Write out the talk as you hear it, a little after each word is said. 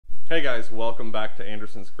Hey guys, welcome back to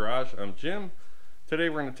Anderson's Garage. I'm Jim. Today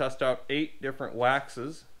we're going to test out 8 different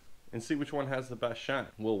waxes and see which one has the best shine.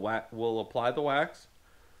 We'll apply the wax,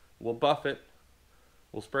 we'll buff it,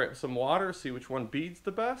 we'll spray it with some water, see which one beads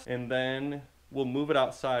the best, and then we'll move it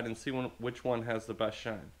outside and see which one has the best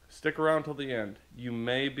shine. Stick around till the end. You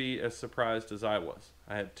may be as surprised as I was.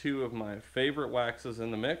 I had 2 of my favorite waxes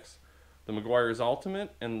in the mix, the Meguiar's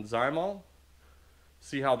Ultimate and Zymol.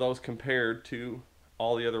 See how those compared to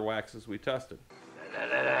all the other waxes we tested.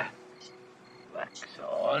 Wax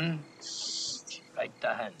on, right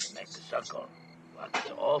the hand, make a circle. Wax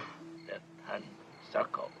off, left hand,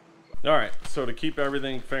 circle. Alright, so to keep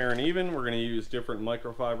everything fair and even, we're going to use different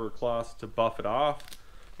microfiber cloths to buff it off,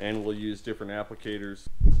 and we'll use different applicators.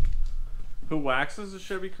 Who waxes a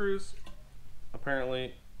Chevy Cruze?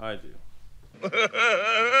 Apparently, I do.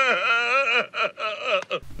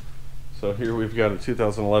 So here we've got a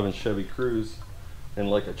 2011 Chevy Cruze in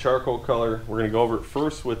like a charcoal color. We're going to go over it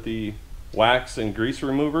first with the wax and grease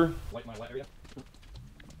remover. Wipe my wet area.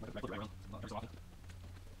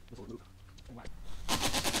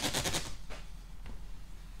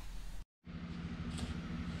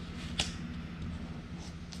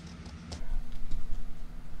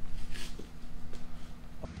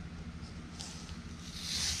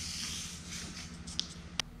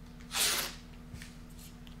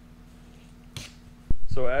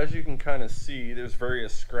 So as you can kind of see, there's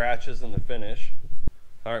various scratches in the finish.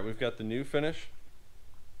 Alright, we've got the new finish.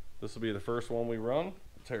 This will be the first one we run.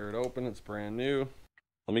 Tear it open, it's brand new.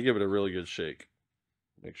 Let me give it a really good shake.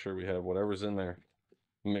 Make sure we have whatever's in there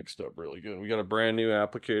mixed up really good. We got a brand new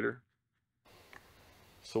applicator.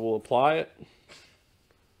 So we'll apply it.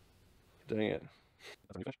 Dang it.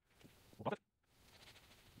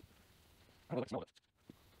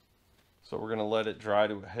 So we're going to let it dry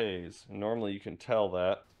to a haze. Normally you can tell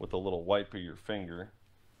that with a little wipe of your finger.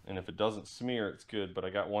 And if it doesn't smear, it's good, but I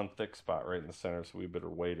got one thick spot right in the center, so we better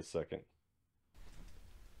wait a second.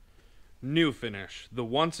 New finish, the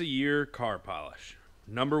once-a-year car polish.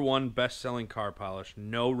 #1 best-selling car polish,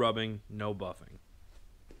 no rubbing, no buffing.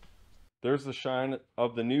 There's the shine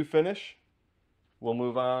of the new finish. We'll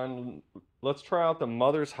move on. Let's try out the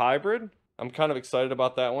Mother's Hybrid. I'm kind of excited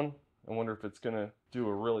about that one. I wonder if it's going to do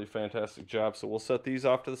a really fantastic job. So we'll set these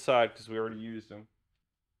off to the side because we already used them.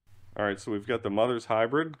 Alright, so we've got the Mother's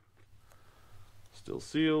Hybrid. Still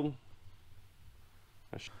sealed.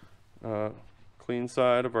 Clean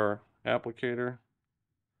side of our applicator.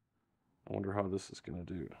 I wonder how this is going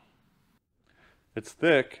to do. It's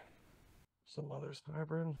thick. So Mother's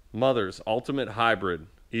Hybrid. Mother's Ultimate Hybrid.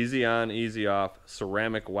 Easy on, easy off.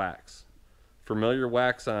 Ceramic wax. Familiar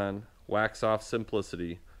wax on, wax off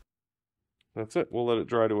simplicity. That's it. We'll let it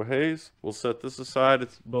dry to a haze. We'll set this aside.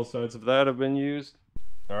 Both sides of that have been used.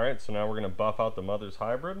 Alright, so now we're going to buff out the Mother's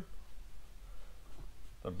Hybrid.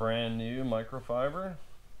 The brand new microfiber.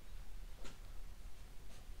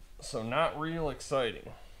 So not real exciting.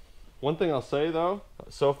 One thing I'll say though,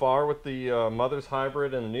 so far with the Mother's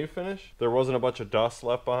Hybrid and the new finish, there wasn't a bunch of dust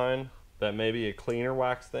left behind. That may be a cleaner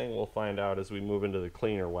wax thing. We'll find out as we move into the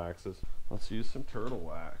cleaner waxes. Let's use some turtle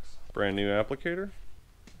wax. Brand new applicator.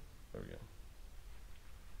 There we go.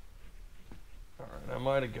 Alright, I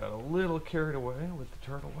might have got a little carried away with the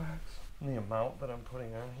turtle wax and the amount that I'm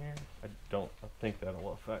putting on here. I think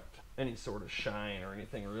that'll affect any sort of shine or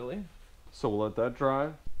anything really. So we'll let that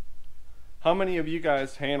dry. How many of you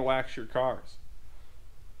guys hand wax your cars?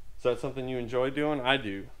 Is that something you enjoy doing? I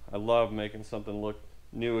do. I love making something look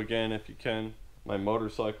new again if you can. My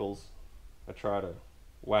motorcycles, I try to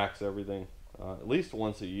wax everything at least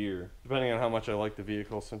once a year. Depending on how much I like the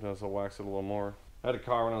vehicle, sometimes I'll wax it a little more. I had a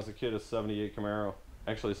car when I was a kid, a 78 Camaro.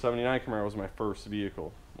 Actually, a 79 Camaro was my first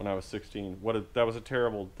vehicle when I was 16. That was a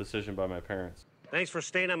terrible decision by my parents. Thanks for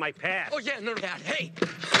staying on my path. Oh, yeah, no, Dad. Hey!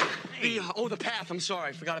 The path. I'm sorry.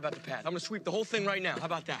 I forgot about the path. I'm going to sweep the whole thing right now. How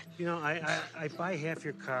about that? You know, I buy half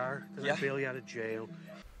your car because I bail you out of jail.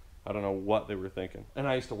 I don't know what they were thinking. And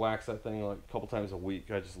I used to wax that thing like a couple times a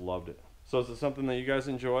week. I just loved it. So is it something that you guys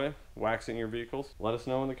enjoy, waxing your vehicles? Let us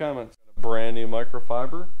know in the comments. Brand new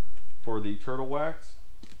microfiber for the turtle wax.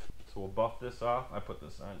 So we'll buff this off. I put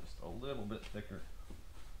this on just a little bit thicker.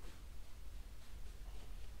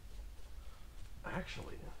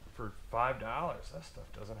 Actually, for $5, that stuff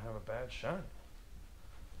doesn't have a bad shine.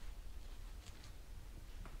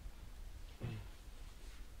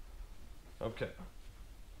 Okay.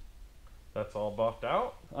 That's all buffed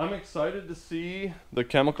out. I'm excited to see the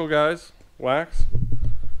chemical guys wax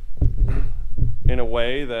in a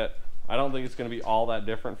way that I don't think it's going to be all that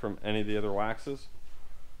different from any of the other waxes.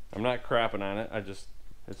 I'm not crapping on it. I just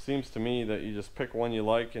It seems to me that you just pick one you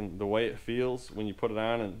like and the way it feels when you put it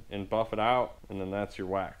on and buff it out, and then that's your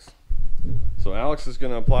wax. So Alex is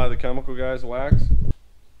going to apply the Chemical Guys wax.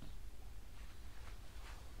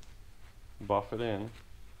 Buff it in.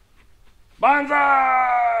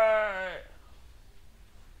 Bonsai!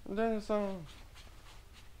 And then it's on.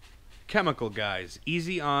 Chemical Guys,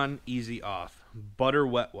 easy on, easy off. Butter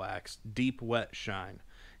wet wax, deep wet shine.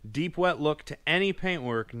 Deep wet look to any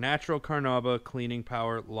paintwork, natural carnauba, cleaning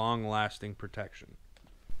power, long-lasting protection.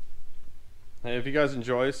 Hey, if you guys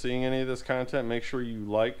enjoy seeing any of this content, make sure you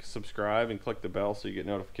like, subscribe, and click the bell so you get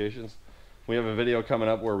notifications. We have a video coming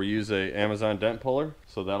up where we use a Amazon dent puller,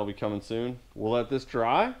 so that'll be coming soon. We'll let this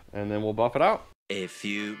dry, and then we'll buff it out. A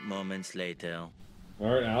few moments later.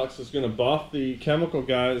 All right, Alex is going to buff the Chemical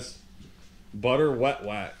Guys butter wet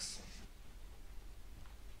wax.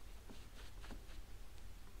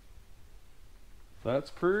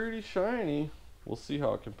 That's pretty shiny. We'll see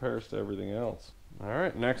how it compares to everything else. All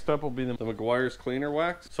right, next up will be the Meguiar's cleaner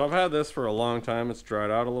wax. So I've had this for a long time. It's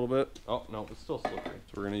dried out a little bit. Oh, no, it's still slippery.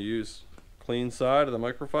 So we're going to use clean side of the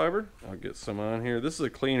microfiber. I'll get some on here. This is a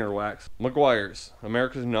cleaner wax. Meguiar's,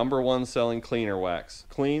 America's #1 selling cleaner wax.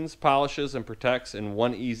 Cleans, polishes, and protects in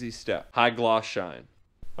one easy step. High gloss shine.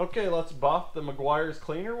 Okay, let's buff the Meguiar's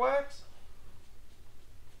cleaner wax.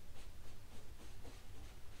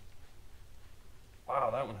 Wow,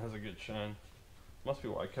 that one has a good shine. Must be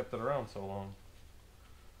why I kept it around so long.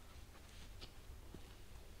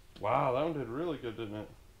 Wow, that one did really good, didn't it?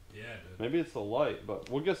 Yeah, it did. Maybe it's the light, but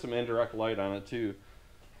we'll get some indirect light on it too.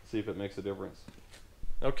 See if it makes a difference.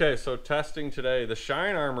 Okay, so testing today. The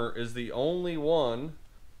Shine Armor is the only one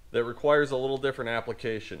that requires a little different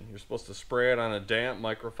application. You're supposed to spray it on a damp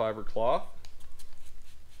microfiber cloth.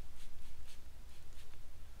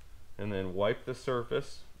 And then wipe the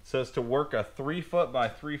surface. It says to work a 3 foot by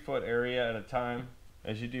 3 foot area at a time,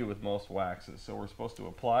 as you do with most waxes. So we're supposed to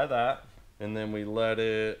apply that, and then we let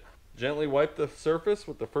it gently wipe the surface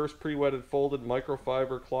with the first pre-wetted folded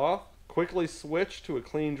microfiber cloth. Quickly switch to a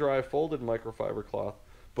clean, dry, folded microfiber cloth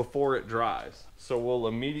before it dries. So we'll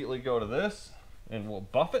immediately go to this, and we'll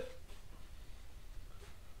buff it.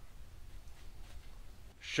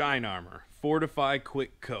 Shine Armor, Fortify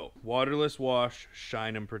Quick Coat. Waterless wash,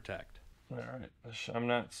 shine and protect. Alright, I'm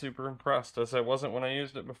not super impressed, as I wasn't when I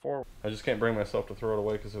used it before. I just can't bring myself to throw it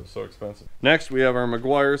away because it was so expensive. Next, we have our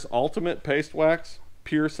Meguiar's Ultimate Paste Wax,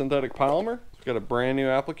 pure synthetic polymer. We've got a brand new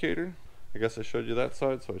applicator. I guess I showed you that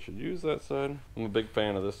side, so I should use that side. I'm a big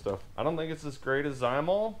fan of this stuff. I don't think it's as great as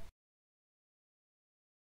Zymol.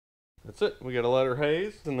 That's it. We got a letter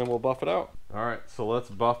haze, and then we'll buff it out. Alright, so let's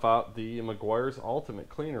buff out the Meguiar's Ultimate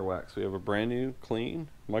Cleaner Wax. We have a brand new, clean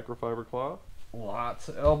microfiber cloth. Lots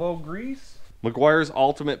of elbow grease. Meguiar's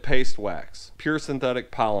Ultimate Paste Wax, pure synthetic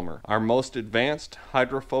polymer, our most advanced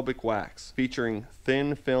hydrophobic wax, featuring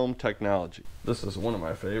thin film technology. This is one of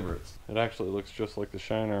my favorites. It actually looks just like the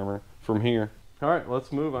Shine Armor from here. All right,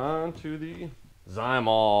 let's move on to the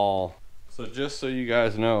Zymol. So just so you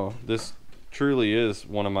guys know, this truly is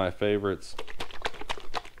one of my favorites.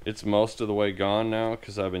 It's most of the way gone now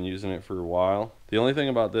because I've been using it for a while. The only thing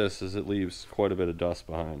about this is it leaves quite a bit of dust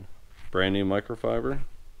behind. Brand new microfiber.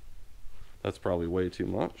 That's probably way too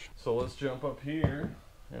much. So let's jump up here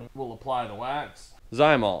and we'll apply the wax.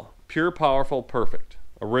 Zymol, pure, powerful, perfect.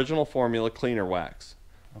 Original formula cleaner wax.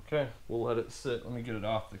 Okay, we'll let it sit. Let me get it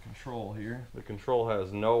off the control here. The control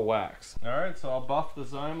has no wax. All right, so I'll buff the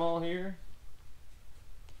Zymol here.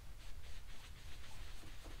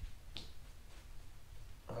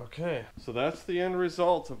 Okay, so that's the end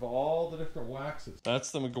result of all the different waxes.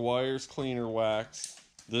 That's the Meguiar's cleaner wax.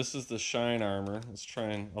 This is the Shine Armor.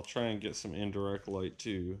 I'll try and get some indirect light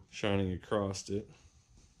too, shining across it.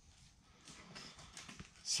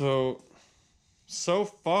 So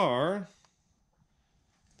far,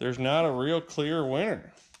 there's not a real clear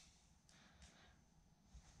winner.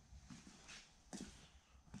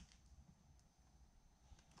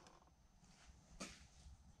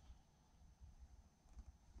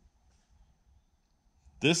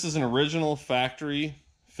 This is an original factory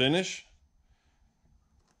finish.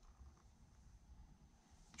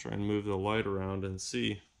 Try and move the light around and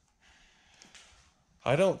see.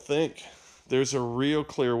 I don't think there's a real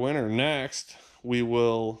clear winner. Next, we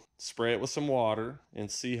will spray it with some water and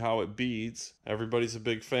see how it beads. Everybody's a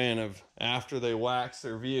big fan of after they wax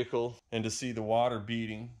their vehicle and to see the water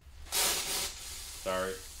beading.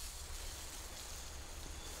 Sorry.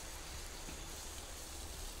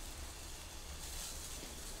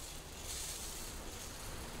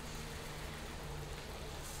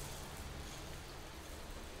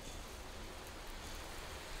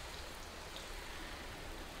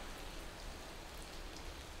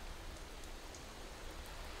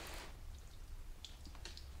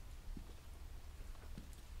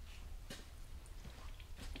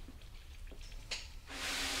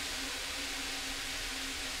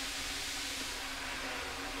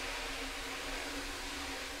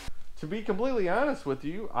 To be completely honest with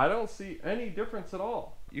you, I don't see any difference at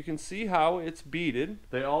all. You can see how it's beaded.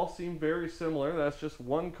 They all seem very similar. That's just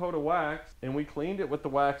one coat of wax, and we cleaned it with the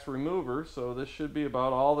wax remover, so this should be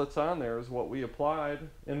about all that's on there is what we applied,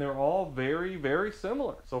 and they're all very, very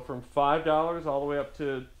similar. So from $5 all the way up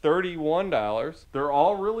to $31, they're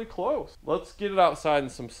all really close. Let's get it outside in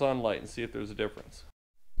some sunlight and see if there's a difference.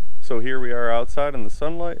 So here we are outside in the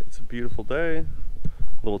sunlight. It's a beautiful day,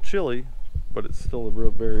 a little chilly, but it's still a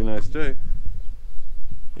real very nice day.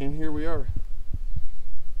 And here we are.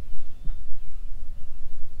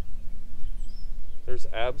 There's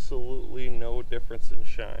absolutely no difference in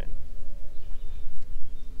shine.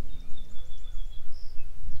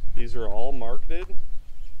 These are all marketed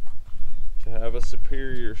to have a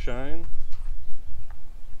superior shine.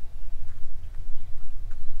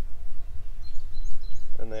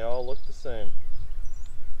 And they all look the same.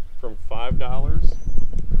 From $5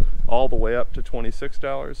 all the way up to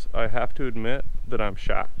 $26, I have to admit that I'm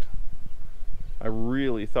shocked. I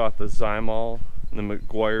really thought the Zymol and the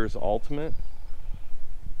Meguiar's Ultimate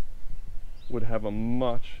would have a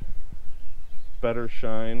much better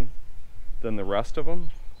shine than the rest of them.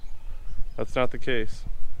 That's not the case.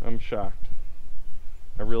 I'm shocked.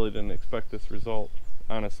 I really didn't expect this result,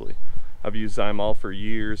 honestly. I've used Zymol for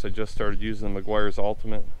years. I just started using the Meguiar's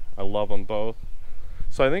Ultimate. I love them both.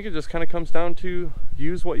 So I think it just kind of comes down to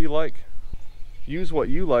use what you like. Use what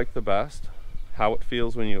you like the best, how it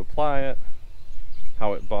feels when you apply it,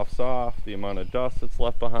 how it buffs off, the amount of dust that's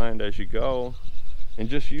left behind as you go, and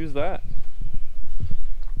just use that.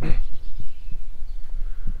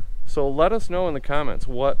 So let us know in the comments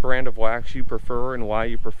what brand of wax you prefer and why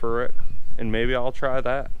you prefer it, and maybe I'll try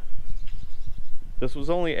that. This was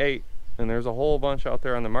only 8, and there's a whole bunch out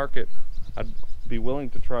there on the market. I'd be willing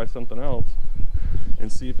to try something else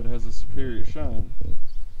and see if it has a superior shine.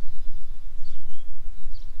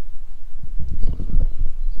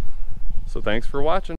 So thanks for watching.